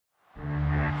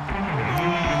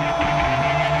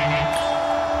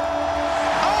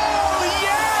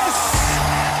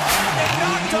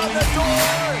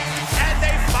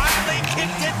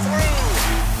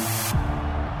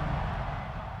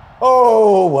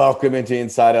Oh, welcome into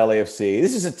Inside LAFC.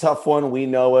 This is a tough one. We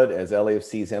know it, as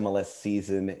LAFC's MLS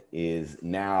season is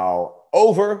now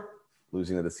over,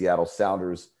 losing to the Seattle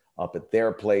Sounders up at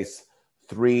their place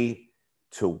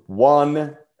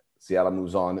 3-1. Seattle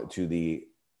moves on to the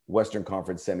Western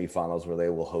Conference semifinals, where they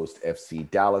will host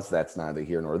FC Dallas. That's neither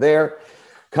here nor there.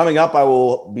 Coming up, I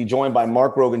will be joined by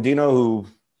Mark Rogandino, who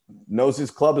knows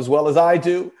his club as well as I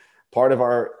do, part of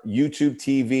our YouTube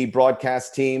TV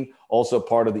broadcast team, also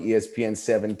part of the ESPN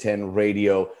 710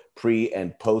 radio pre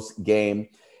and post game.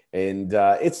 And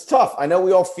it's tough. I know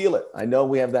we all feel it. I know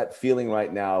we have that feeling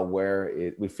right now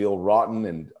where we feel rotten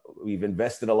and we've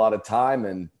invested a lot of time,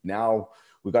 and now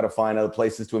we've got to find other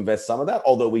places to invest some of that.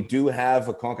 Although we do have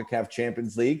a CONCACAF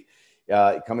Champions League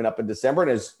coming up in December.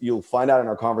 And as you'll find out in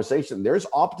our conversation, there's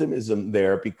optimism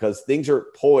there because things are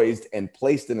poised and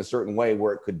placed in a certain way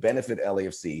where it could benefit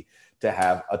LAFC to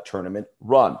have a tournament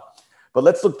run. But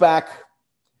let's look back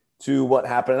to what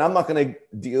happened. And I'm not going to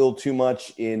deal too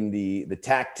much in the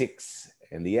tactics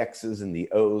and the X's and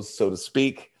the O's, so to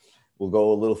speak. We'll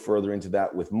go a little further into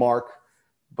that with Mark.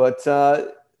 But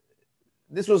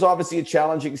this was obviously a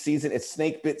challenging season. It's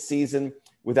snake bit season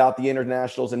without the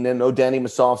internationals, and then no Danny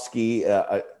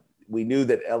Musovski. We knew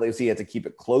that LAFC had to keep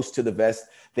it close to the vest.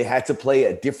 They had to play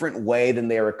a different way than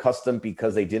they are accustomed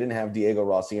because they didn't have Diego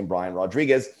Rossi and Brian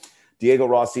Rodriguez. Diego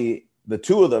Rossi, the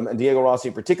two of them, and Diego Rossi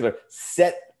in particular,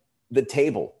 set the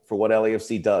table for what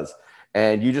LAFC does.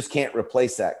 And you just can't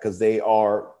replace that because they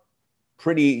are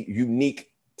pretty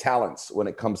unique talents when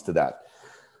it comes to that.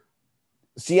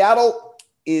 Seattle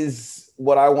is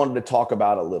what I wanted to talk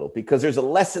about a little because there's a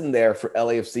lesson there for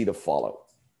LAFC to follow.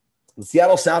 The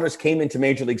Seattle Sounders came into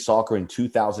Major League Soccer in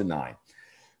 2009,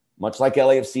 much like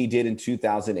LAFC did in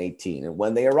 2018. And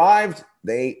when they arrived,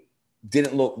 they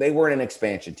weren't an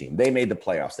expansion team. They made the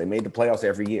playoffs. They made the playoffs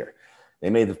every year.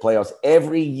 They made the playoffs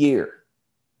every year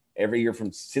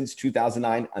since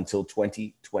 2009 until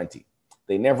 2020.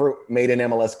 They never made an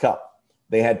MLS Cup.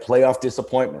 They had playoff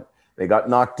disappointment. They got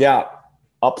knocked out,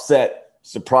 upset,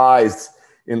 surprised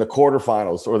in the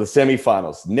quarterfinals or the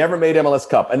semifinals. Never made MLS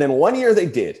Cup. And then one year they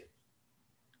did.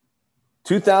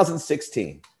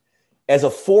 2016, as a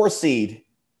 4 seed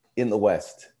in the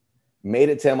West, made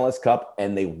it to MLS Cup,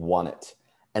 and they won it.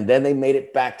 And then they made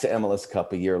it back to MLS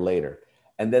Cup a year later.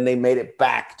 And then they made it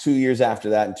back 2 years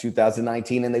after that in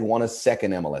 2019, and they won a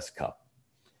second MLS Cup.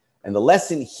 And the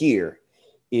lesson here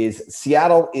is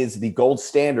Seattle is the gold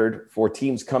standard for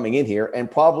teams coming in here and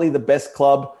probably the best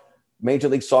club Major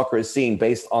League Soccer has seen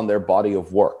based on their body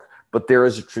of work. But there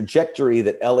is a trajectory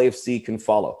that LAFC can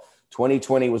follow.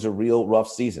 2020 was a real rough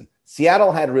season.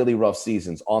 Seattle had really rough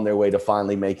seasons on their way to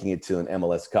finally making it to an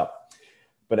MLS Cup.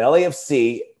 But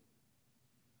LAFC,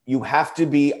 you have to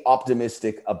be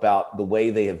optimistic about the way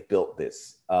they have built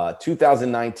this.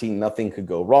 2019, nothing could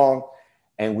go wrong.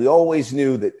 And we always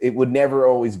knew that it would never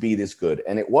always be this good.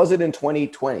 And it wasn't in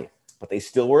 2020, but they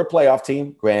still were a playoff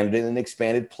team, granted in an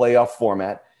expanded playoff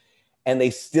format. And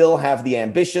they still have the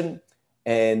ambition,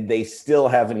 and they still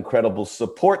have an incredible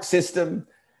support system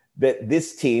that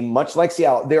this team, much like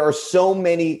Seattle, there are so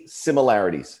many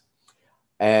similarities.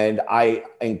 And I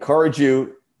encourage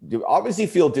you to obviously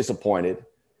feel disappointed,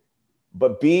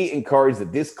 but be encouraged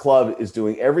that this club is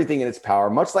doing everything in its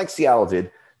power, much like Seattle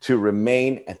did, to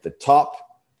remain at the top.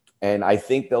 And I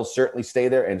think they'll certainly stay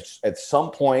there. And at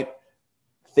some point,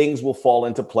 things will fall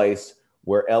into place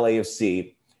where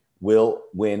LAFC will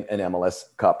win an MLS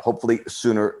Cup, hopefully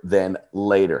sooner than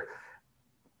later.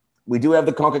 We do have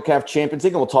the CONCACAF Champions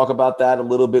League, and we'll talk about that a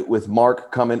little bit with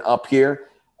Mark coming up here.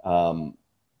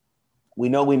 We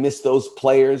know we missed those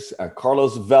players.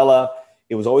 Carlos Vela,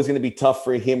 it was always going to be tough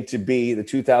for him to be the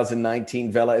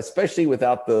 2019 Vela, especially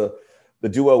without the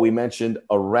duo we mentioned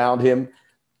around him.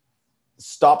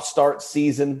 Stop-start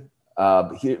season.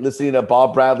 Listening to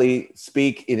Bob Bradley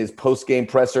speak in his post-game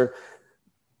presser,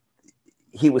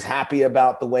 he was happy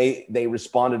about the way they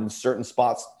responded in certain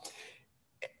spots.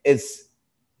 It's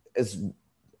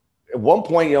at one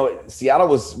point, Seattle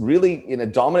was really in a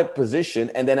dominant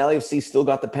position, and then LAFC still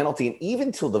got the penalty. And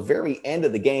even till the very end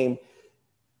of the game,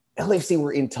 LAFC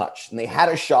were in touch, and they had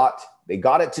a shot. They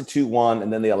got it to 2-1,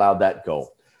 and then they allowed that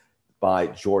goal by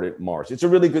Jordan Mars. It's a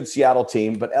really good Seattle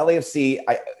team, but LAFC,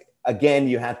 again,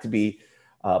 you have to be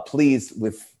pleased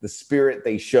with the spirit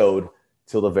they showed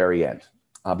till the very end.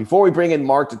 Before we bring in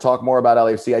Mark to talk more about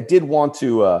LAFC, I did want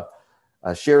to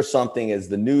share something as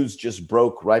the news just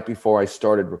broke right before I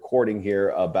started recording here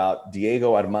about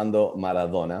Diego Armando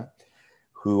Maradona,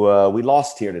 who we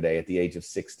lost here today at the age of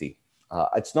 60.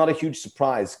 It's not a huge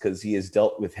surprise because he has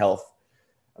dealt with health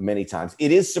many times.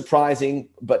 It is surprising,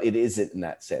 but it isn't in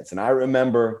that sense. And I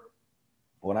remember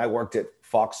when I worked at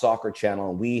Fox Soccer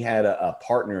Channel, we had a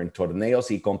partner in Torneos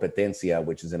y Competencia,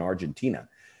 which is in Argentina.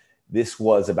 This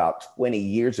was about 20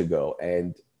 years ago.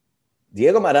 And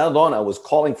Diego Maradona was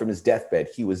calling from his deathbed.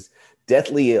 He was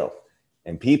deathly ill.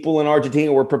 And people in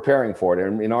Argentina were preparing for it.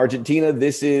 And in Argentina,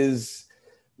 this is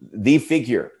the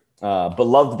figure,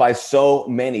 beloved by so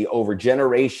many over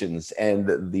generations. And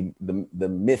the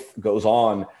myth goes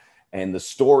on and the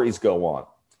stories go on.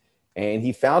 And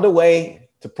he found a way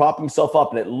to prop himself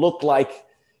up. And it looked like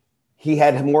he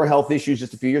had more health issues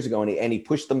just a few years ago. And he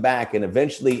pushed them back. And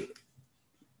eventually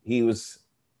he was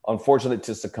unfortunate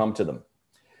to succumb to them.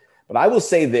 But I will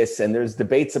say this, and there's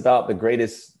debates about the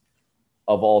greatest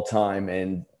of all time.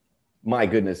 And my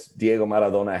goodness, Diego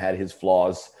Maradona had his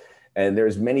flaws. And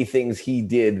there's many things he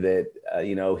did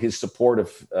that, his support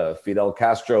of Fidel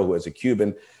Castro, who is a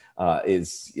Cuban,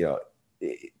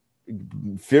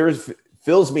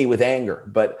 fills me with anger.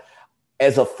 But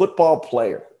as a football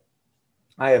player,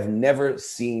 I have never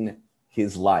seen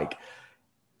his like.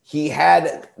 He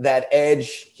had that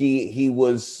edge. He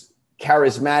was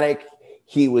charismatic.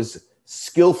 He was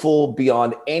skillful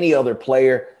beyond any other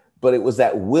player, but it was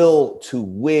that will to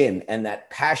win and that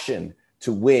passion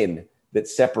to win that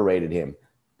separated him.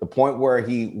 The point where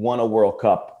he won a World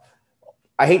Cup.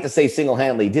 I hate to say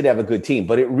single-handedly, he did have a good team,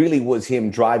 but it really was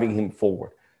him driving him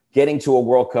forward, getting to a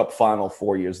World Cup final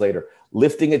 4 years later,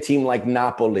 lifting a team like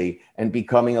Napoli and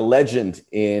becoming a legend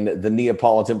in the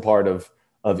Neapolitan part of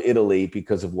Italy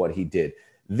because of what he did.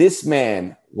 This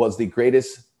man was the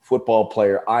greatest football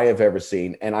player I have ever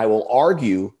seen, and I will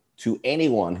argue to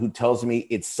anyone who tells me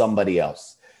it's somebody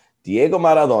else. Diego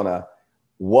Maradona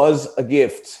was a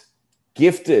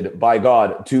gifted by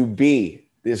God to be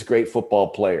this great football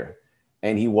player,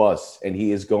 and he was, and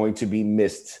he is going to be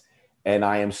missed. And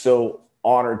I am so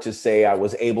honored to say I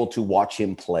was able to watch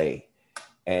him play.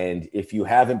 And if you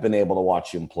haven't been able to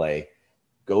watch him play,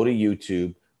 go to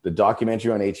YouTube, the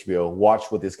documentary on HBO, watch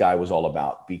what this guy was all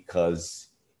about, because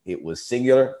it was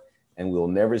singular and we'll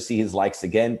never see his likes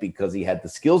again, because he had the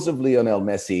skills of Lionel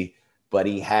Messi, but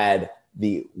he had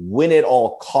the win at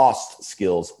all cost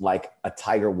skills like a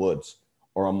Tiger Woods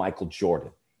or a Michael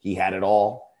Jordan. He had it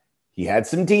all. He had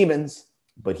some demons,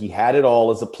 but he had it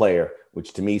all as a player,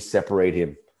 which to me separate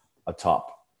him atop.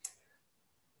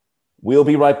 We'll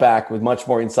be right back with much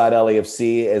more Inside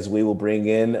LAFC as we will bring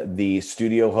in the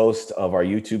studio host of our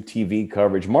YouTube TV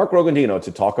coverage, Mark Rogandino,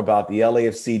 to talk about the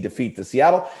LAFC defeat to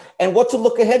Seattle and what to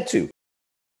look ahead to.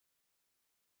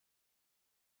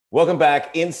 Welcome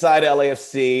back, Inside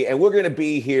LAFC, and we're going to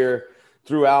be here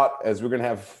throughout as we're going to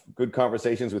have good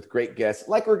conversations with great guests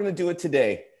like we're going to do it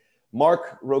today.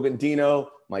 Mark Rogandino,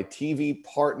 my TV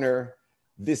partner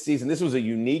this season. This was a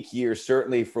unique year,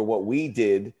 certainly for what we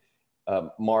did,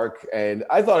 Mark, and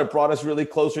I thought it brought us really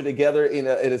closer together.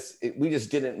 We just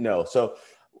didn't know. So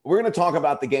we're going to talk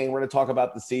about the game. We're going to talk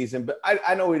about the season, but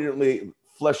I know we didn't really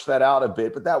flesh that out a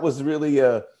bit, but that was really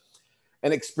an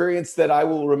experience that I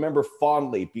will remember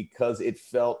fondly, because it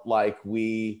felt like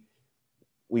we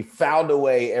found a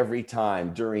way every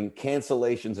time during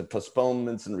cancellations and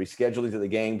postponements and rescheduling of the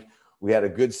game. We had a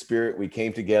good spirit. We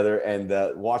came together, and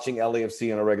watching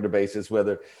LAFC on a regular basis,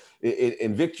 whether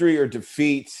in victory or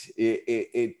defeat,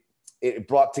 it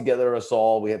brought together us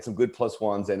all. We had some good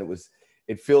 +1s, and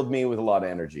it filled me with a lot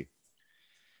of energy.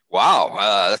 Wow,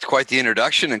 that's quite the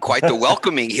introduction and quite the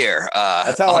welcoming here.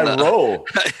 That's how I roll.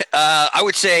 I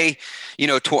would say,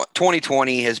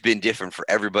 2020 has been different for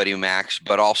everybody, Max,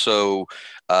 but also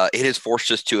it has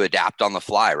forced us to adapt on the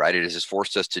fly, right? It has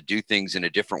forced us to do things in a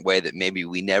different way that maybe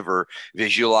we never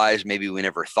visualized, maybe we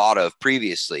never thought of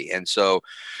previously. And so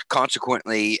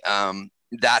consequently,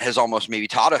 that has almost maybe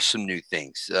taught us some new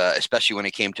things, especially when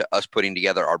it came to us putting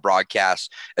together our broadcasts.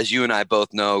 As you and I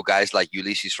both know, guys like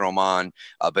Ulises Roman,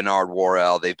 Bernard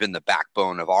Worrell, they've been the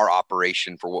backbone of our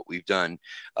operation for what we've done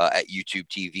at YouTube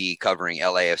TV covering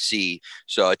LAFC.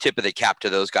 So a tip of the cap to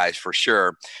those guys for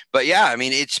sure. But yeah, I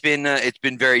mean, it's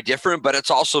been very different, but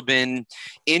it's also been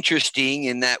interesting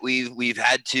in that we've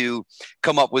had to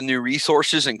come up with new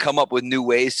resources and come up with new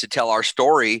ways to tell our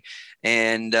story.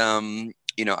 And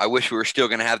I wish we were still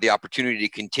going to have the opportunity to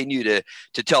continue to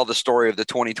tell the story of the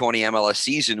 2020 MLS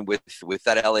season with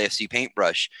that LAFC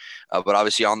paintbrush. But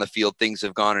obviously on the field, things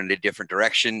have gone in a different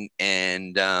direction.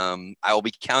 And I will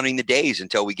be counting the days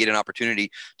until we get an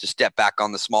opportunity to step back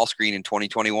on the small screen in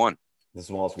 2021. The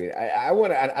small screen. I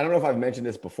don't know if I've mentioned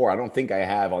this before. I don't think I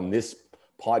have on this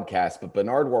podcast, but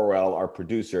Bernard Worrell, our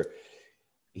producer,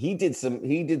 he did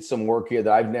some work here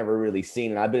that I've never really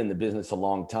seen, and I've been in the business a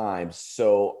long time.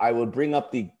 So I would bring up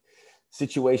the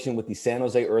situation with the San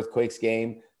Jose Earthquakes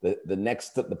game,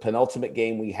 the penultimate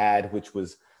game we had, which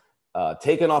was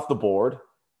taken off the board,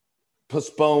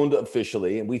 postponed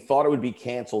officially, and we thought it would be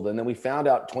canceled. And then we found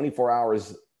out 24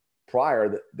 hours prior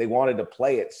that they wanted to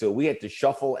play it. So we had to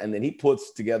shuffle, and then he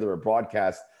puts together a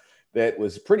broadcast that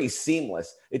was pretty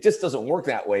seamless. It just doesn't work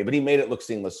that way, but he made it look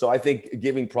seamless. So I think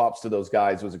giving props to those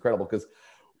guys was incredible, because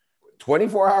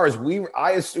 24 hours,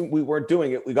 I assumed we weren't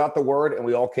doing it. We got the word and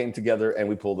we all came together and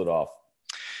we pulled it off.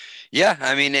 Yeah,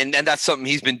 I mean, and that's something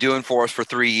he's been doing for us for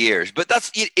 3 years. But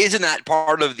isn't that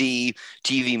part of the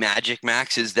TV magic,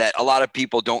 Max, is that a lot of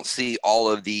people don't see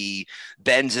all of the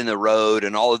bends in the road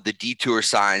and all of the detour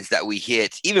signs that we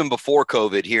hit even before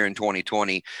COVID here in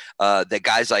 2020, that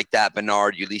guys like that,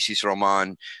 Bernard, Ulysses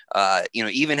Roman,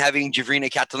 even having Javrina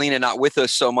Catalina not with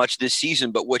us so much this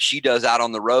season, but what she does out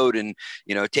on the road and,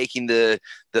 taking the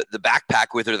backpack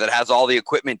with her that has all the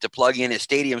equipment to plug in at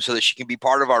stadium so that she can be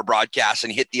part of our broadcast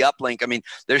and hit the uplink. I mean,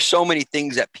 there's so many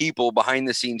things that people behind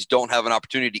the scenes don't have an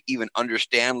opportunity to even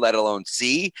understand, let alone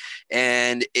see.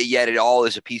 And yet it all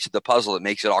is a piece of the puzzle that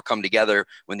makes it all come together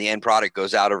when the end product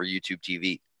goes out over YouTube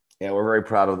TV. Yeah, we're very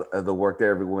proud of the work that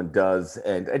everyone does.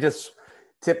 And I just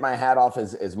tip my hat off,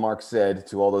 as Mark said,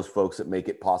 to all those folks that make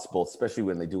it possible, especially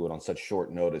when they do it on such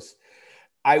short notice.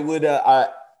 I would,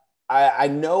 I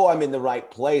know I'm in the right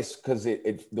place because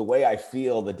the way I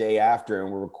feel the day after,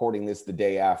 and we're recording this the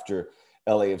day after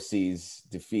LAFC's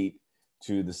defeat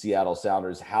to the Seattle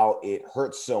Sounders, how it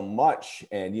hurts so much.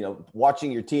 And,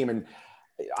 watching your team, and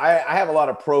I have a lot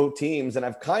of pro teams and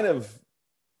I've kind of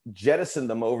jettisoned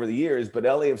them over the years, but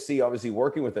LAFC, obviously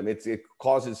working with them, it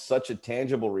causes such a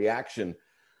tangible reaction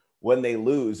when they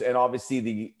lose. And obviously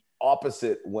the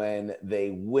opposite when they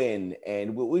win.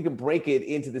 And we can break it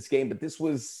into this game, but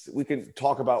we can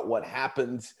talk about what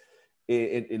happened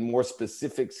in more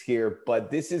specifics here.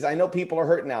 But I know people are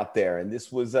hurting out there, and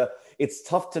it's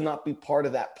tough to not be part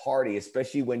of that party,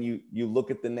 especially when you look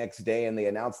at the next day and they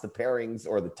announce the pairings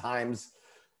or the times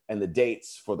and the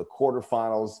dates for the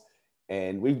quarterfinals.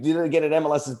 And we didn't get it.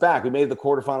 MLS is back. We made the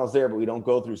quarterfinals there, but we don't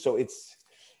go through. So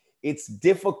it's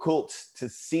difficult to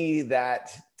see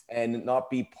that and not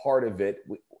be part of it.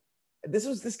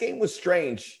 This game was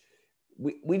strange.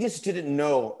 We just didn't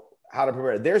know how to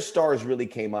prepare. Their stars really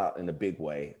came out in a big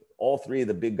way. All three of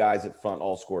the big guys at front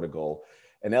all scored a goal.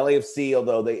 And LAFC,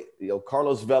 although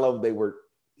Carlos Vela,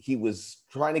 he was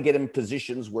trying to get him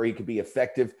positions where he could be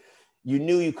effective. You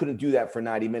knew you couldn't do that for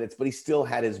 90 minutes, but he still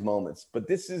had his moments. But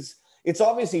it's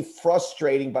obviously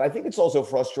frustrating, but I think it's also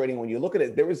frustrating when you look at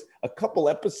it. There was a couple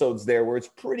episodes there where it's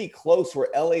pretty close, where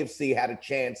LAFC had a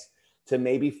chance to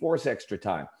maybe force extra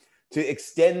time, to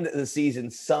extend the season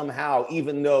somehow,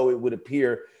 even though it would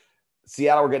appear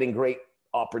Seattle were getting great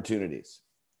opportunities.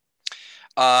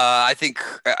 I think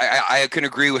I can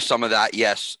agree with some of that,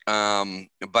 yes.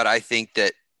 But I think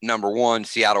that, number one,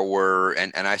 Seattle were,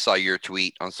 and I saw your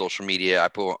tweet on social media. I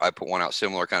put one out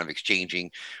similar, kind of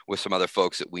exchanging with some other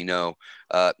folks that we know.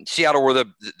 Seattle were the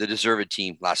deserved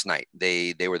team last night.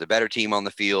 They were the better team on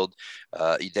the field.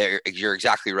 You're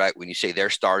exactly right when you say their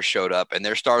stars showed up, and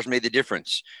their stars made the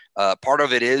difference. Part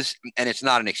of it is, and it's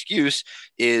not an excuse,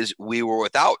 is we were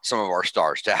without some of our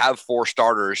stars. To have 4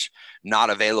 starters not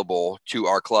available to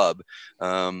our club,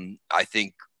 I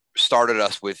think started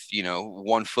us with,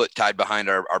 1 foot tied behind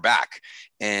our back.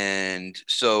 And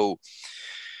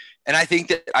I think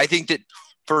that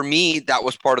for me, that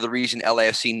was part of the reason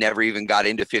LAFC never even got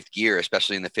into fifth gear,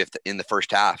 especially in the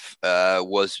first half,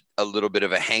 was a little bit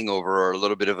of a hangover or a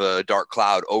little bit of a dark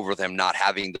cloud over them not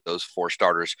having those 4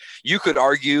 starters. You could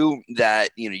argue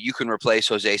that, you can replace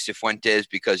Jose Cifuentes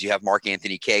because you have Mark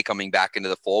Anthony Kaye coming back into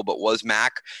the fold, but was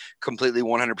Mac completely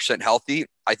 100% healthy?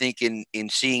 I think in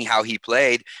seeing how he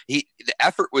played, the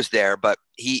effort was there, but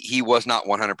he was not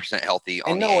 100% healthy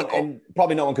on the ankle. And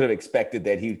probably no one could have expected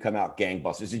that he'd come out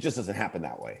gangbusters. It just doesn't happen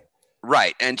that way.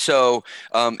 Right. And so,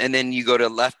 and then you go to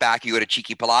left back, you go to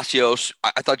Chiqui Palacios.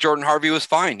 I thought Jordan Harvey was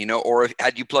fine, or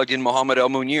had you plugged in Mohamed El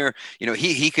Munir,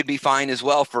 he could be fine as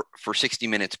well for 60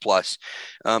 minutes plus.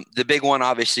 The big one,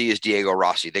 obviously, is Diego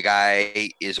Rossi. The guy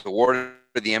is awarded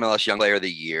the MLS Young Player of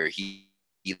the Year. He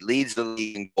leads the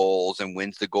league in goals and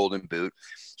wins the Golden Boot.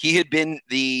 He had been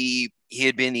the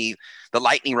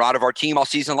lightning rod of our team all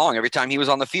season long, every time he was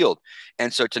on the field.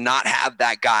 And so to not have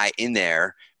that guy in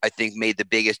there, I think made the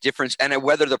biggest difference. And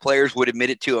whether the players would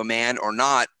admit it to a man or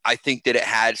not, I think that it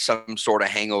had some sort of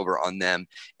hangover on them.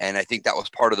 And I think that was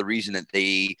part of the reason that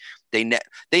they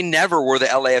never were the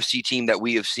LAFC team that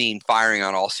we have seen firing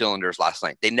on all cylinders last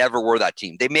night. They never were that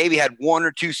team. They maybe had 1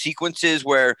 or 2 sequences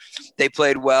where they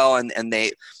played well and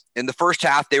they in the first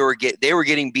half, they were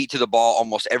getting beat to the ball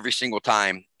almost every single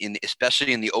time,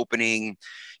 especially in the opening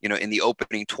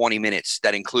 20 minutes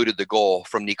that included the goal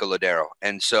from Nico Lodeiro.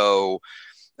 And so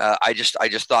I just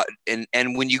thought,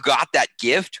 and when you got that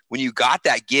gift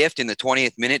in the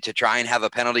 20th minute to try and have a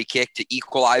penalty kick to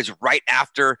equalize right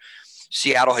after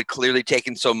Seattle had clearly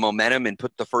taken some momentum and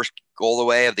put the first goal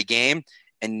away of the game,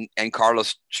 and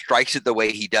Carlos strikes it the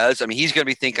way he does, I mean, he's going to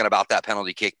be thinking about that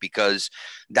penalty kick, because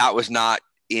that was not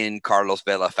in Carlos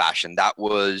Vela fashion. It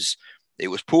was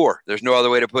poor. There's no other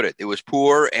way to put it. It was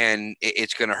poor, and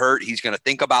it's going to hurt. He's going to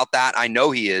think about that. I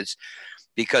know he is,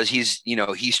 because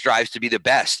he strives to be the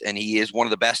best, and he is one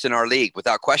of the best in our league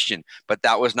without question. But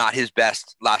that was not his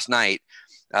best last night.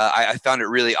 I found it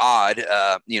really odd.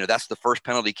 That's the first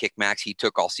penalty kick, Max, he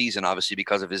took all season, obviously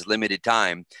because of his limited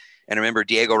time. And remember,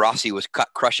 Diego Rossi was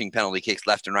crushing penalty kicks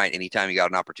left and right anytime he got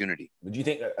an opportunity. Would you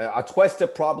think Atuesta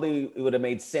probably would have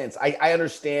made sense? I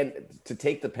understand to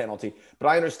take the penalty, but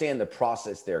I understand the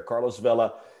process there. Carlos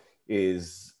Vela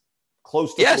is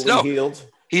close to fully healed.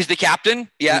 He's the captain.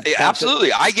 Yeah,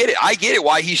 absolutely. I get it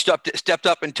why he stepped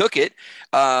up and took it.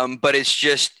 But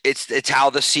it's how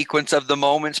the sequence of the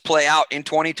moments play out in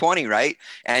 2020, right?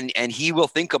 And he will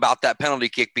think about that penalty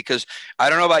kick, because I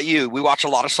don't know about you. We watch a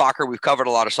lot of soccer. We've covered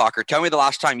a lot of soccer. Tell me the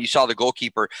last time you saw the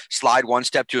goalkeeper slide one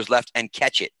step to his left and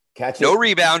catch it. No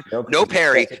rebound, no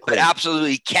parry, but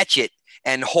absolutely catch it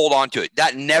and hold on to it.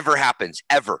 That never happens,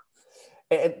 ever.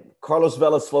 And Carlos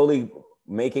Vela slowly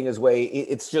making his way.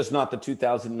 It's just not the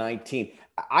 2019.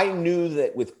 I knew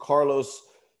that with Carlos,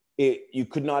 you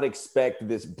could not expect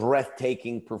this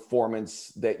breathtaking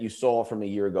performance that you saw from a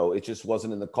year ago. It just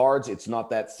wasn't in the cards. It's not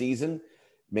that season.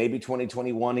 Maybe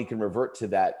 2021, he can revert to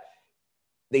that.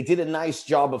 They did a nice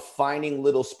job of finding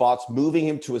little spots, moving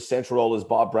him to a central role, as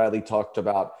Bob Bradley talked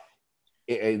about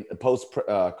in the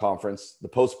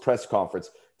post-press conference,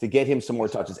 to get him some more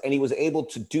touches. And he was able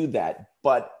to do that.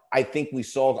 But I think we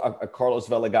saw a Carlos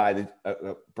Vela guy,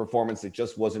 a performance that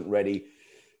just wasn't ready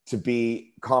to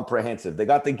be comprehensive. They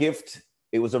got the gift.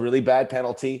 It was a really bad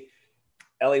penalty.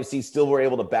 LAFC still were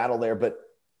able to battle there, but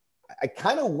I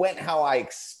kind of went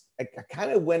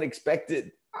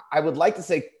expected. I would like to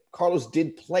say Carlos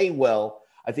did play well.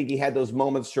 I think he had those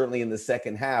moments certainly in the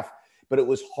second half, but it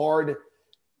was hard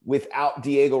without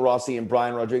Diego Rossi and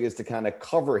Brian Rodriguez to kind of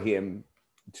cover him,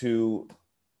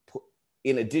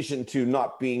 in addition to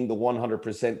not being the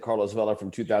 100% Carlos Vela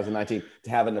from 2019, to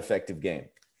have an effective game.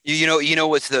 You know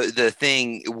what's the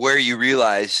thing where you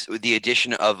realize the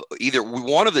addition of either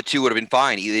one of the two would have been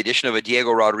fine. Either the addition of a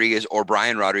Diego Rodriguez or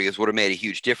Brian Rodriguez would have made a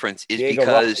huge difference. Diego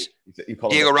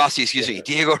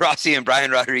Rossi and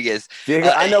Brian Rodriguez.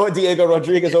 I know a Diego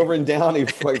Rodriguez over in Downey.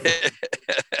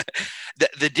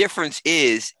 The difference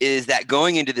is that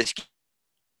going into this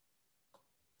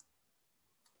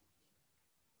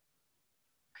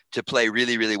to play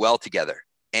really, really well together.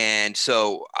 And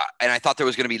so, and I thought there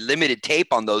was going to be limited tape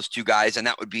on those two guys, and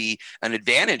that would be an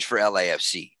advantage for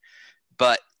LAFC.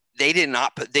 But they did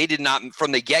not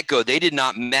from the get-go, they did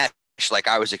not mesh like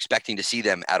I was expecting to see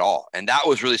them at all. And that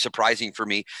was really surprising for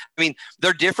me. I mean,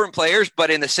 they're different players, but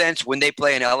in the sense when they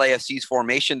play in LAFC's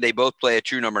formation, they both play a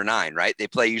true number 9, right? They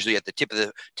play usually at the tip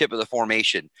of the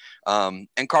formation.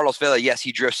 And Carlos Vela, yes,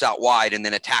 he drifts out wide and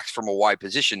then attacks from a wide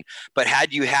position. But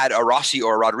had you had a Rossi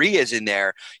or a Rodriguez in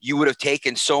there, you would have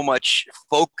taken so much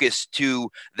focus to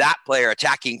that player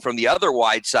attacking from the other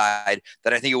wide side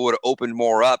that I think it would have opened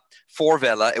more up for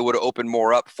Vela. It would have opened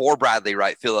more up for Bradley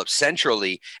Wright Phillips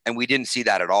centrally, and we didn't see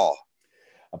that at all.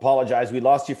 Apologize. We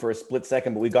lost you for a split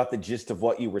second, but we got the gist of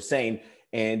what you were saying.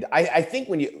 And I think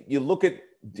when you look at,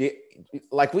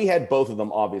 like, we had both of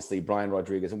them, obviously, Brian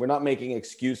Rodriguez, and we're not making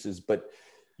excuses, but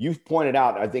you've pointed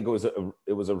out, I think it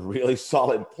was a really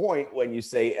solid point when you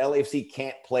say LAFC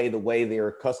can't play the way they're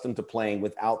accustomed to playing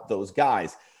without those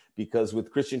guys. Because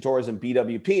with Christian Torres and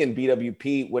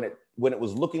BWP, when it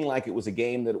was looking like it was a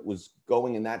game that it was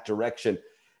going in that direction,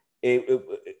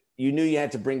 you knew you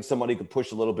had to bring somebody who could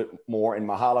push a little bit more, and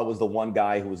Mahala was the one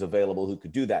guy who was available who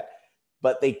could do that.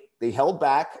 But they held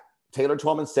back. Taylor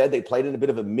Twellman said they played in a bit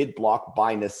of a mid-block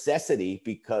by necessity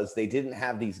because they didn't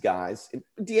have these guys. And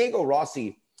Diego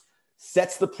Rossi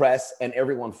sets the press and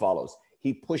everyone follows.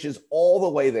 He pushes all the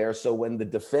way there, so when the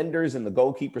defenders and the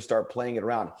goalkeeper start playing it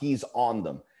around, he's on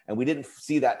them. And we didn't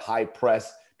see that high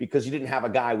press because you didn't have a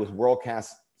guy with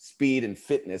world-class speed and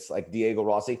fitness like Diego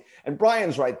Rossi. And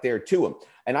Brian's right there to him.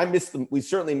 And I missed them. We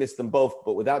certainly missed them both.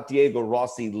 But without Diego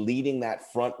Rossi leading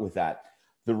that front with that,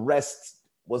 the rest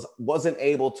wasn't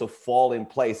able to fall in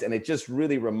place. And it just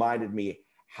really reminded me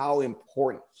how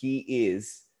important he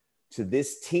is to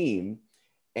this team.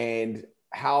 And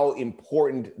how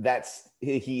important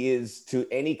he is to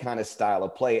any kind of style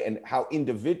of play, and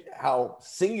how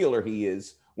singular he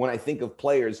is when I think of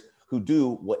players who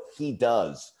do what he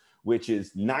does, which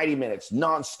is 90 minutes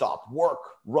nonstop work,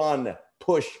 run,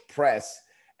 push, press,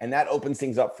 and that opens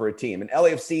things up for a team. And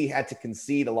LAFC had to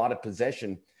concede a lot of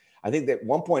possession. I think that at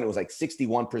one point it was like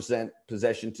 61%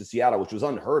 possession to Seattle, which was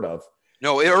unheard of.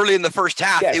 No, early in the first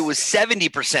half, yes. It was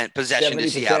 70% possession 70%, to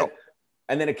Seattle.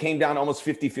 And then it came down almost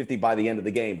 50-50 by the end of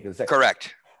the game.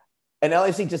 Correct. And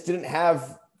LAFC just didn't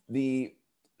have the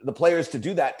players to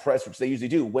do that press, which they usually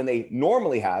do when they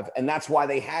normally have. And that's why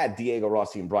they had Diego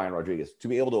Rossi and Brian Rodriguez to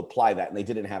be able to apply that. And they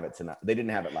didn't have it tonight. They didn't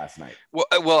have it last night.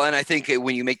 Well, and I think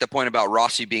when you make the point about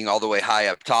Rossi being all the way high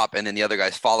up top and then the other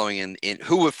guys following in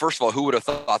who would have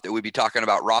thought that we'd be talking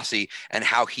about Rossi and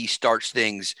how he starts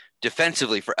things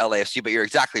defensively for LAFC, but you're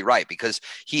exactly right, because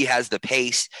he has the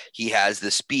pace, he has the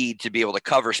speed to be able to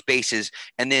cover spaces,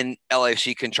 and then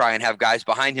LAFC can try and have guys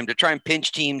behind him to try and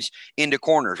pinch teams into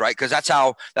corners, right? Because that's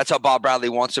how Bob Bradley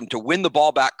wants them to win the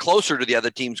ball back closer to the other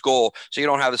team's goal, so you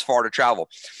don't have as far to travel.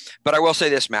 But I will say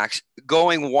this, Max,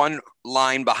 going one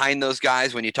line behind those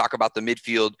guys when you talk about the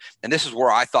midfield, and this is where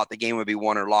I thought the game would be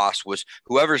won or lost, was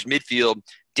whoever's midfield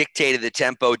dictated the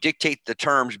tempo, dictate the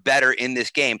terms better in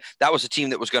this game. That was the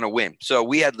team that was going to win. So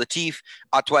we had Latif,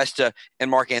 Atuesta,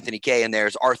 and Mark-Anthony Kaye in there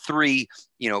as our three,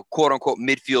 quote unquote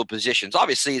midfield positions.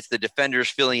 Obviously it's the defenders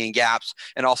filling in gaps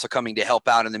and also coming to help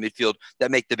out in the midfield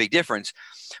that make the big difference.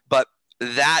 But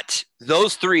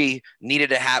those three needed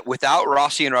to have, without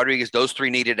Rossi and Rodriguez, those three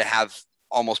needed to have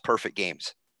almost perfect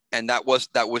games. And that was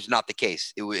not the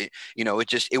case.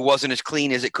 It wasn't as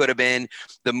clean as it could have been.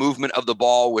 The movement of the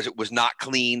ball was not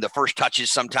clean. The first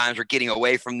touches sometimes were getting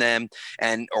away from them,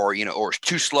 or it's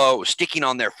too slow, it was sticking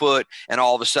on their foot, and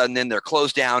all of a sudden then they're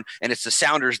closed down, and it's the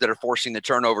Sounders that are forcing the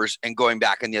turnovers and going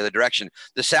back in the other direction.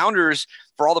 The Sounders,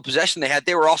 for all the possession they had,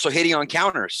 they were also hitting on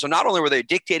counters. So not only were they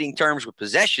dictating terms with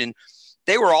possession,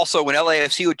 they were also, when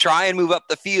LAFC would try and move up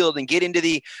the field and get into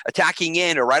the attacking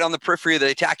end or right on the periphery of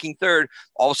the attacking third,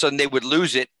 all of a sudden they would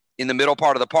lose it in the middle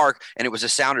part of the park, and it was the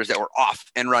Sounders that were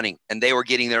off and running, and they were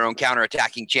getting their own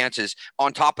counter-attacking chances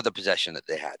on top of the possession that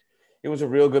they had. It was a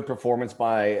real good performance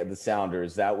by the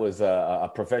Sounders. That was a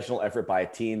professional effort by a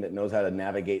team that knows how to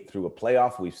navigate through a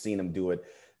playoff. We've seen them do it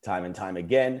time and time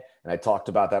again, and I talked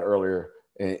about that earlier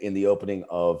in the opening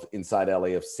of Inside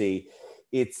LAFC.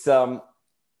 It's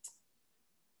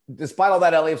despite all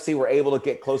that, LAFC were able to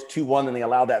get close 2-1, and they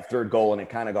allowed that third goal, and it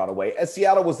kind of got away. As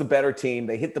Seattle was the better team,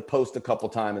 they hit the post a couple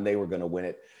times, and they were going to win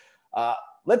it.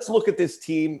 Let's look at this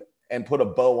team and put a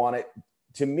bow on it.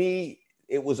 To me,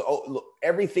 it was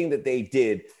everything that they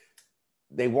did.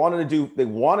 They wanted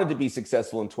to be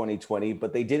successful in 2020,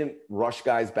 but they didn't rush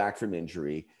guys back from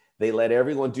injury. They let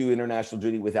everyone do international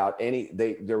duty without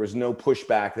there was no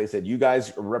pushback. They said, you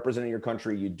guys are representing your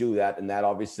country, you do that. And that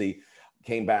obviously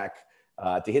came back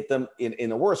to hit them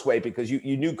in the worst way, because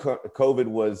you knew COVID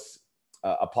was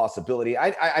a possibility.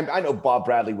 I know Bob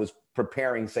Bradley was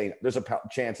preparing, saying there's a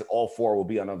chance that all four will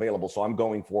be unavailable. So I'm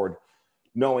going forward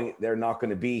knowing they're not going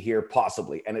to be here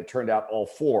possibly. And it turned out all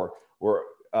four were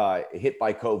hit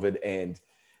by COVID. And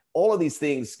all of these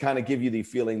things kind of give you the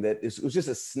feeling that it was just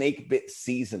a snake bit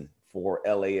season for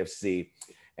LAFC.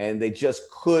 And they just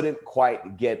couldn't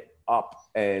quite get up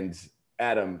and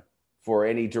at them for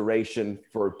any duration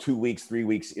for 2 weeks, 3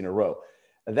 weeks in a row.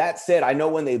 That said, I know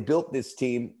when they built this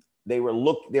team, they're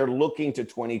looking to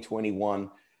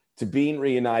 2021, to being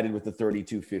reunited with the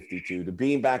 32-52, to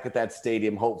being back at that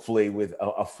stadium, hopefully with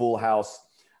a full house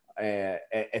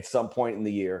at some point in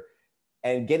the year,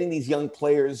 and getting these young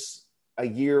players a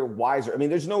year wiser. I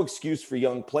mean, there's no excuse for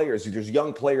young players. There's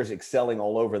young players excelling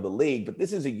all over the league, but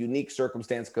this is a unique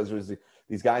circumstance because there's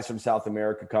these guys from South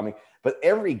America coming. But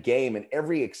every game and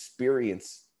every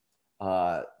experience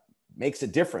makes a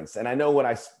difference. And I know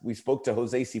when we spoke to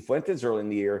Jose Cifuentes early in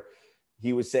the year,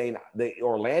 he was saying the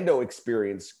Orlando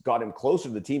experience got him closer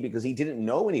to the team because he didn't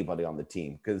know anybody on the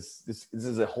team, because this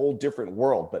is a whole different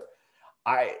world. But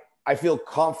I feel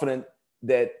confident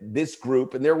that this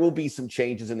group, and there will be some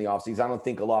changes in the offseason, I don't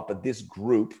think a lot, but this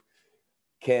group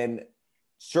can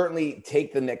certainly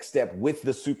take the next step with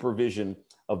the supervision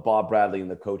of Bob Bradley and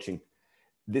the coaching.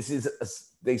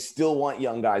 They still want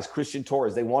young guys. Christian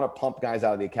Torres, they want to pump guys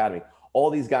out of the academy. All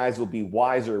these guys will be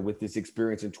wiser with this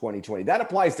experience in 2020. That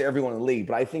applies to everyone in the league,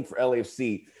 but I think for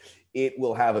LAFC, it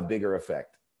will have a bigger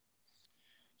effect.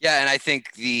 Yeah, and I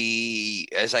think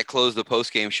as I closed the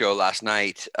post-game show last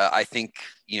night, I think,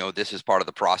 this is part of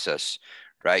the process,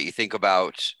 right? You think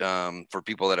about for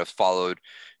people that have followed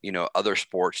other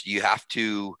sports, you have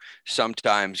to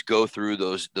sometimes go through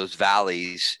those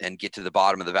valleys and get to the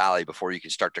bottom of the valley before you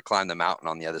can start to climb the mountain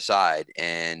on the other side.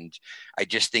 And I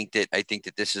think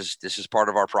that this is part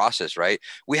of our process, right?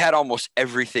 We had almost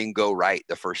everything go right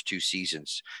the first 2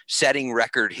 seasons, setting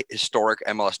record historic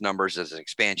MLS numbers as an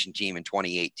expansion team in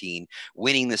 2018,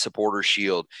 winning the Supporters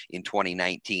Shield in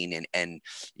 2019, and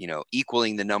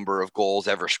equaling the number of goals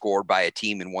ever scored by a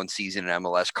team in one season in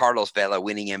MLS. Carlos Vela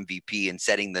winning MVP and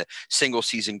setting the single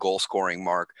season goal scoring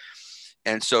mark.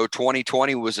 And so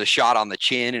 2020 was a shot on the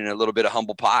chin and a little bit of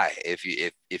humble pie, if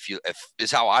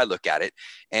is how I look at it.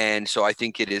 And so I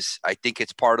think it's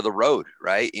part of the road,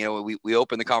 right? We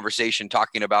opened the conversation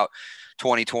talking about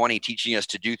 2020 teaching us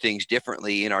to do things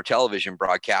differently in our television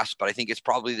broadcasts, but I think it's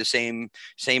probably the same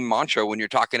mantra when you're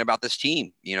talking about this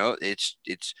team.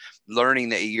 It's learning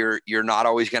that you're not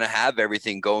always going to have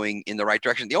everything going in the right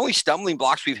direction. The only stumbling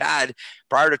blocks we've had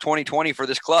prior to 2020 for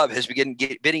this club has been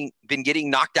getting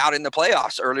knocked out in the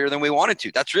playoffs earlier than we wanted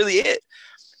to. That's really it.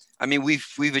 I mean,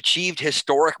 we've achieved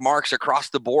historic marks across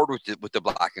the board with the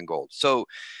black and gold. So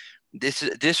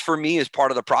this for me is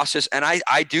part of the process. And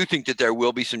I do think that there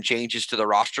will be some changes to the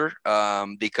roster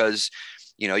because,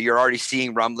 you're already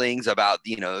seeing rumblings about,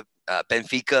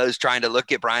 Benfica is trying to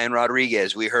look at Brian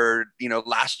Rodriguez. We heard,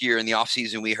 last year in the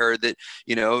offseason, we heard that,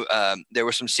 there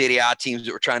were some Serie A teams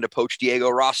that were trying to poach Diego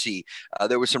Rossi.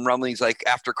 There were some rumblings like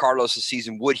after Carlos'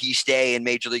 season, would he stay in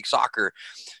Major League Soccer?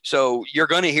 So you're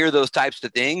going to hear those types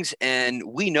of things. And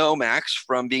we know, Max,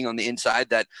 from being on the inside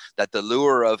that the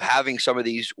lure of having some of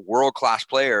these world-class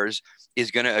players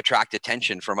is going to attract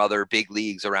attention from other big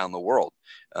leagues around the world.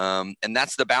 And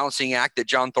that's the balancing act that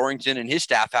John Thorrington and his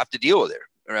staff have to deal with it.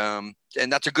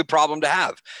 And that's a good problem to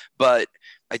have. But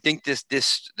I think the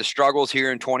struggles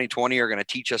here in 2020 are going to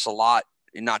teach us a lot,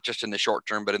 not just in the short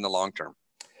term, but in the long term.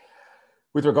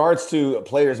 With regards to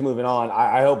players moving on,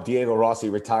 I hope Diego Rossi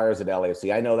retires at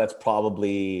LAFC. I know that's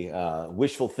probably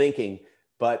wishful thinking,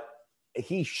 but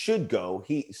he should go.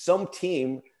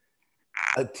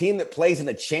 A team that plays in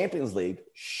the Champions League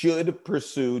should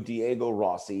pursue Diego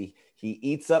Rossi. He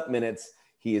eats up minutes.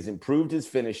 He has improved his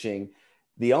finishing.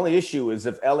 The only issue is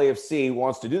if LAFC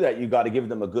wants to do that, you got to give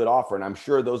them a good offer. And I'm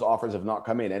sure those offers have not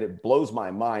come in. And it blows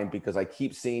my mind because I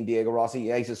keep seeing Diego Rossi.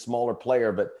 Yeah, he's a smaller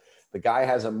player, but the guy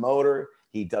has a motor.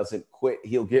 He doesn't quit.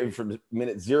 He'll give from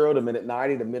minute 0 to minute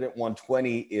 90 to minute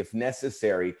 120 if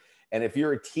necessary. And if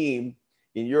you're a team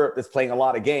in Europe that's playing a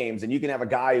lot of games and you can have a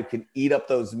guy who can eat up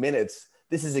those minutes,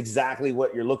 this is exactly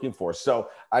what you're looking for. So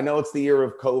I know it's the year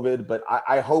of COVID, but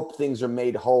I hope things are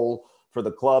made whole for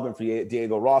the club and for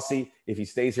Diego Rossi. If he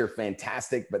stays here,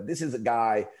 fantastic. But this is a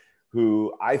guy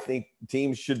who I think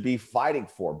teams should be fighting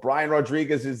for. Brian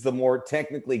Rodriguez is the more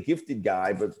technically gifted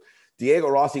guy, but Diego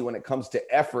Rossi, when it comes to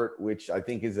effort, which I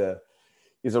think is a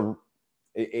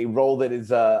role that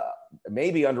is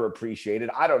maybe underappreciated.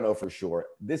 I don't know for sure.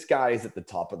 This guy is at the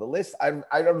top of the list.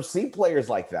 I don't see players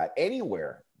like that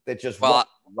anywhere that just run.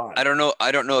 I don't know.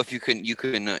 I don't know if you can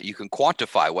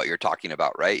quantify what you're talking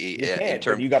about, right? You can,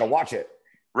 but you got to watch it.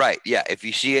 Right. Yeah. If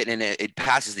you see it and it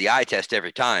passes the eye test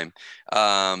every time.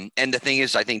 And the thing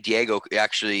is, I think Diego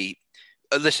actually,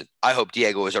 listen, I hope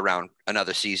Diego is around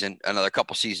another season, another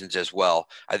couple seasons as well.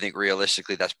 I think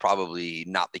realistically, that's probably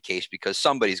not the case because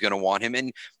somebody's going to want him,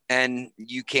 and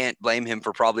you can't blame him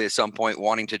for probably at some point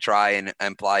wanting to try and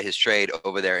apply his trade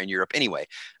over there in Europe anyway.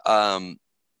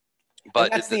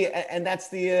 But that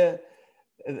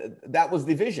was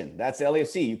the vision. That's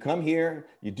LAFC. You come here,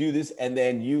 you do this, and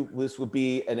then this would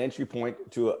be an entry point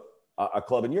to a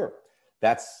club in Europe.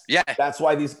 That's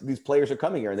why these players are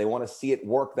coming here, and they want to see it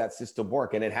work, that system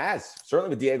work, and it has. Certainly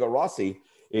with Diego Rossi,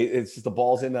 it's just the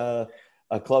ball's in a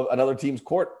club, another team's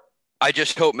court. I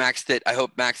just hope, Max,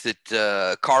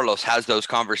 that Carlos has those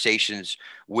conversations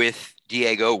with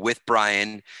Diego, with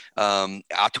Brian.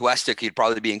 Atuesta could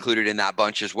probably be included in that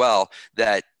bunch as well.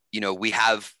 That we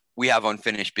have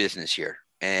unfinished business here,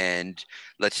 and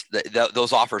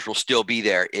those offers will still be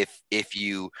there if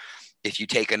you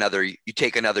take another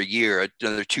year,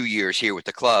 another 2 years here with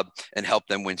the club and help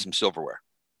them win some silverware.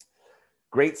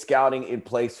 Great scouting in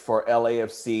place for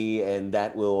LAFC, and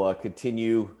that will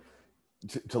continue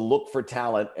to look for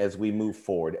talent as we move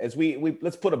forward. As we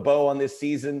let's put a bow on this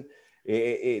season.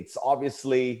 It's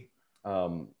obviously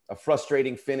a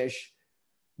frustrating finish.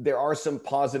 There are some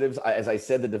positives. As I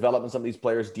said, the development of some of these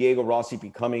players, Diego Rossi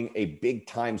becoming a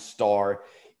big-time star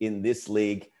in this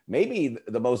league, maybe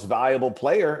the most valuable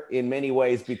player in many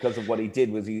ways because of what he did.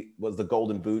 He was the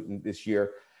Golden Boot this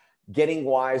year, getting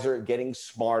wiser, getting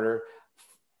smarter,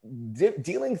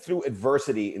 dealing through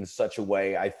adversity in such a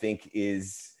way, I think,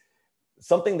 is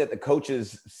something that the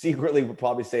coaches secretly would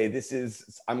probably say,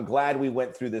 I'm glad we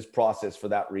went through this process for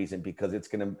that reason, because it's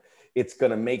going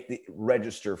to make the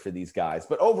register for these guys.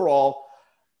 But overall,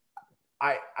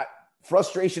 I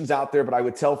frustration's out there, but I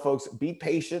would tell folks, be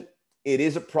patient. It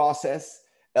is a process.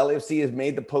 LAFC has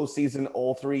made the postseason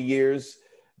all 3 years.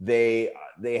 They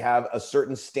have a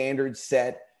certain standard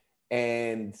set,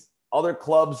 and other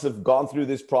clubs have gone through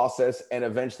this process and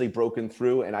eventually broken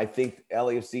through. And I think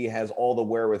LAFC has all the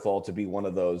wherewithal to be one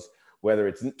of those, whether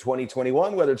it's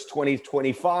 2021, whether it's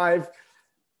 2025.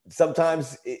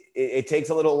 Sometimes it takes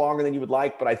a little longer than you would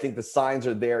like, but I think the signs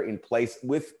are there in place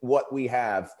with what we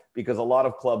have, because a lot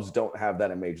of clubs don't have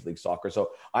that in Major League Soccer.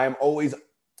 So I am always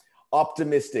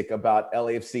optimistic about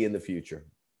LAFC in the future.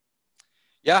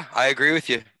 Yeah, I agree with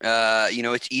you.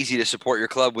 It's easy to support your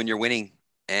club when you're winning,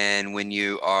 and when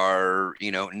you are,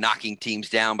 knocking teams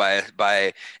down by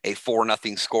a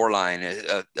 4-0 score line,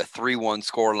 a 3-1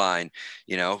 score line.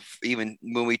 Even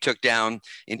when we took down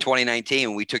in 2019,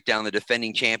 when we took down the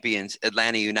defending champions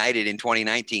Atlanta United in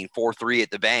 2019, 4-3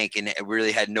 at the bank, and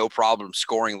really had no problem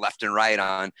scoring left and right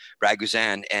on Brad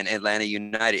Guzan and Atlanta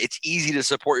United. It's easy to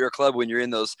support your club when you're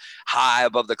in those high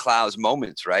above the clouds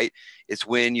moments, right? It's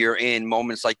when you're in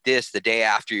moments like this, the day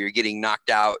after you're getting knocked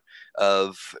out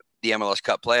of the MLS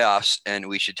Cup playoffs. And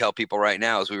we should tell people right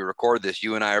now, as we record this,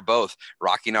 you and I are both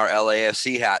rocking our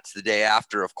LAFC hats the day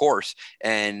after, of course.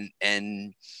 And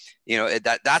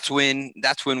that's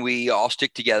when we all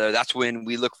stick together. That's when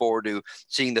we look forward to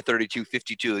seeing the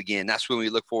 32-52 again. That's when we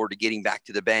look forward to getting back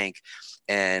to the bank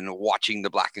and watching the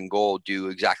black and gold do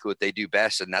exactly what they do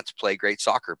best. And that's play great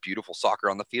soccer, beautiful soccer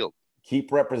on the field.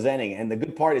 Keep representing. And the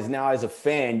good part is, now as a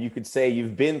fan, you could say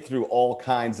you've been through all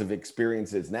kinds of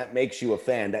experiences, and that makes you a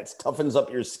fan. That toughens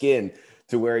up your skin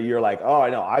to where you're like, oh, I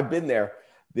know, I've been there.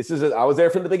 I was there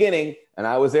from the beginning, and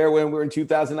I was there when we were in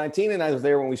 2019, and I was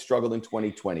there when we struggled in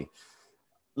 2020.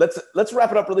 Let's wrap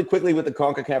it up really quickly with the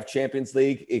CONCACAF Champions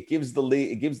League. It gives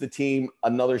the team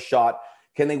another shot.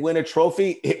 Can they win a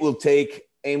trophy? It will take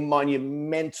a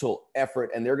monumental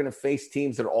effort, and they're going to face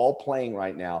teams that are all playing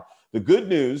right now. The good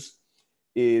news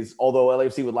is, although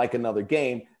LAFC would like another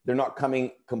game, they're not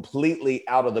coming completely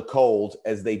out of the cold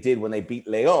as they did when they beat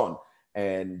León.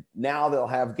 And now they'll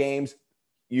have games.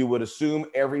 You would assume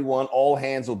all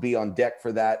hands will be on deck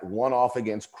for that. One off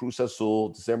against Cruz Azul,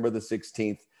 December the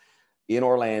 16th in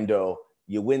Orlando.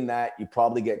 You win that, you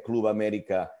probably get Club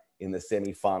America in the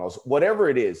semifinals, whatever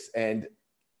it is. And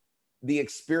the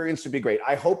experience would be great.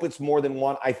 I hope it's more than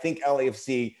one. I think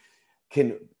LAFC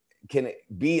can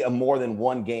be a more than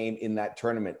one game in that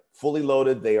tournament. Fully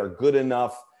loaded, they are good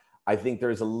enough. I think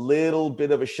there's a little bit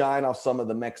of a shine off some of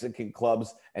the Mexican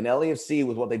clubs, and LAFC,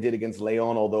 with what they did against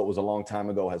León, although it was a long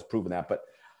time ago, has proven that. But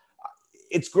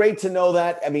it's great to know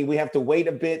that. I mean, we have to wait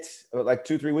a bit, like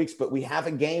 2-3 weeks, but we have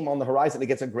a game on the horizon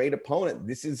against a great opponent.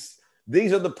 These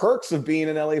are the perks of being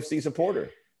an LAFC supporter.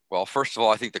 Well, first of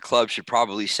all, I think the club should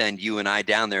probably send you and I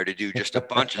down there to do just a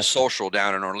bunch of social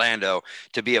down in Orlando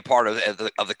to be a part of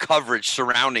the coverage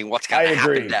surrounding what's going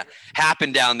to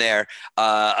happen down there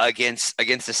against the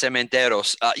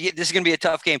Cementeros. This is going to be a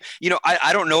tough game.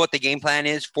 I don't know what the game plan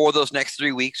is for those next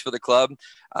 3 weeks for the club.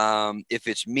 If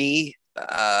it's me,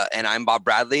 and I'm Bob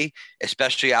Bradley,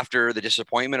 especially after the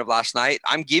disappointment of last night,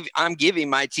 I'm giving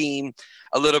my team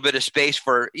a little bit of space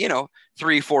for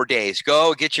 3-4 days.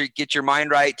 Go get your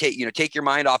mind right. Take your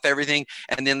mind off everything,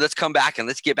 and then let's come back and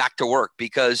let's get back to work.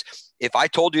 Because if I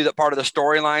told you that part of the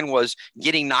storyline was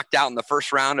getting knocked out in the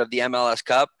first round of the MLS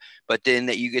Cup, but then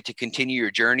that you get to continue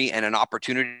your journey and an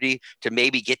opportunity to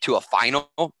maybe get to a final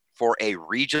for a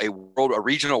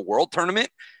regional world tournament,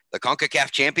 the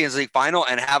CONCACAF Champions League final,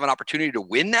 and have an opportunity to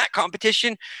win that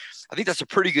competition, I think that's a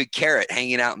pretty good carrot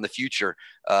hanging out in the future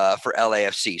for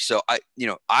LAFC. So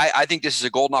I think this is a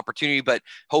golden opportunity, but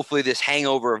hopefully this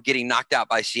hangover of getting knocked out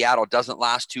by Seattle doesn't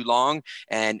last too long.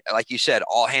 And like you said,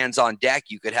 all hands on deck.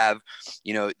 You could have,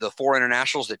 the 4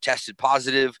 internationals that tested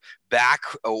positive back,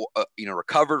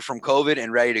 recovered from COVID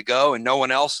and ready to go, and no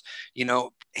one else,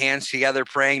 hands together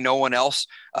praying no one else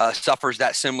suffers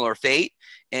that similar fate.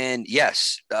 And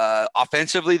yes,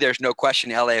 offensively, there's no question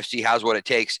LAFC has what it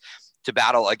takes to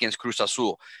battle against Cruz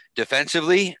Azul.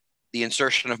 Defensively, the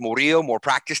insertion of Murillo, more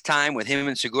practice time with him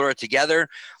and Segura together,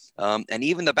 and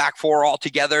even the back four all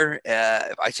together.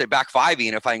 I say back five,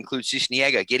 even if I include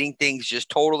Cisniega, getting things just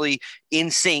totally in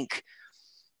sync.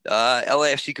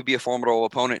 LAFC could be a formidable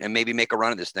opponent and maybe make a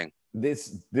run at this thing.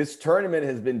 This tournament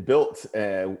has been built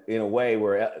in a way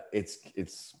where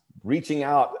it's reaching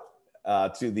out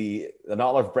an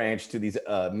olive branch to these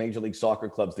Major League Soccer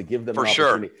clubs to give them For an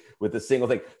opportunity with a single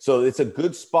thing. So it's a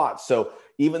good spot. So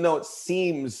even though it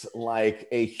seems like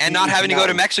and not having to go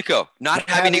to Mexico, not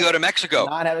having to go to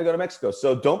Mexico.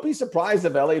 So don't be surprised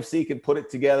if LAFC can put it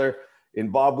together. In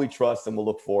Bob we trust, and we'll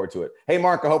look forward to it. Hey,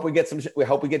 Mark, I hope we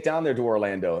get down there to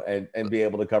Orlando and be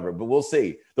able to cover it, but we'll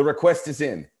see. The request is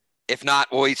in. If not,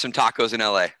 we'll eat some tacos in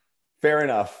LA. Fair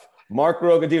enough. Mark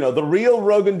Rogandino, the real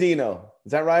Rogandino.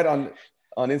 Is that right on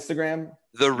Instagram?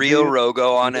 The real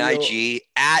Rogo on IG,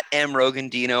 at M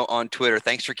Rogandino on Twitter.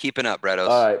 Thanks for keeping up, Bredos.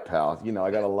 All right, pal. You know,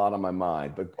 I got a lot on my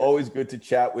mind, but always good to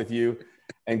chat with you,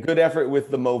 and good effort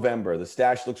with the Movember. The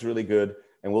stash looks really good,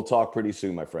 and we'll talk pretty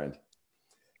soon, my friend.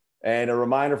 And a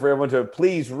reminder for everyone to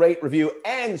please rate, review,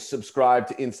 and subscribe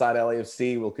to Inside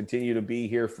LAFC. We'll continue to be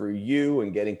here for you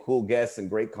and getting cool guests and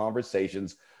great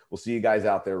conversations. We'll see you guys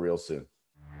out there real soon.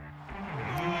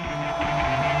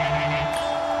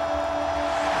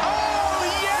 Oh,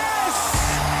 yes!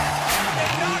 They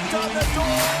knocked on the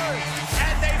door,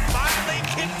 and they finally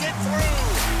kicked it through.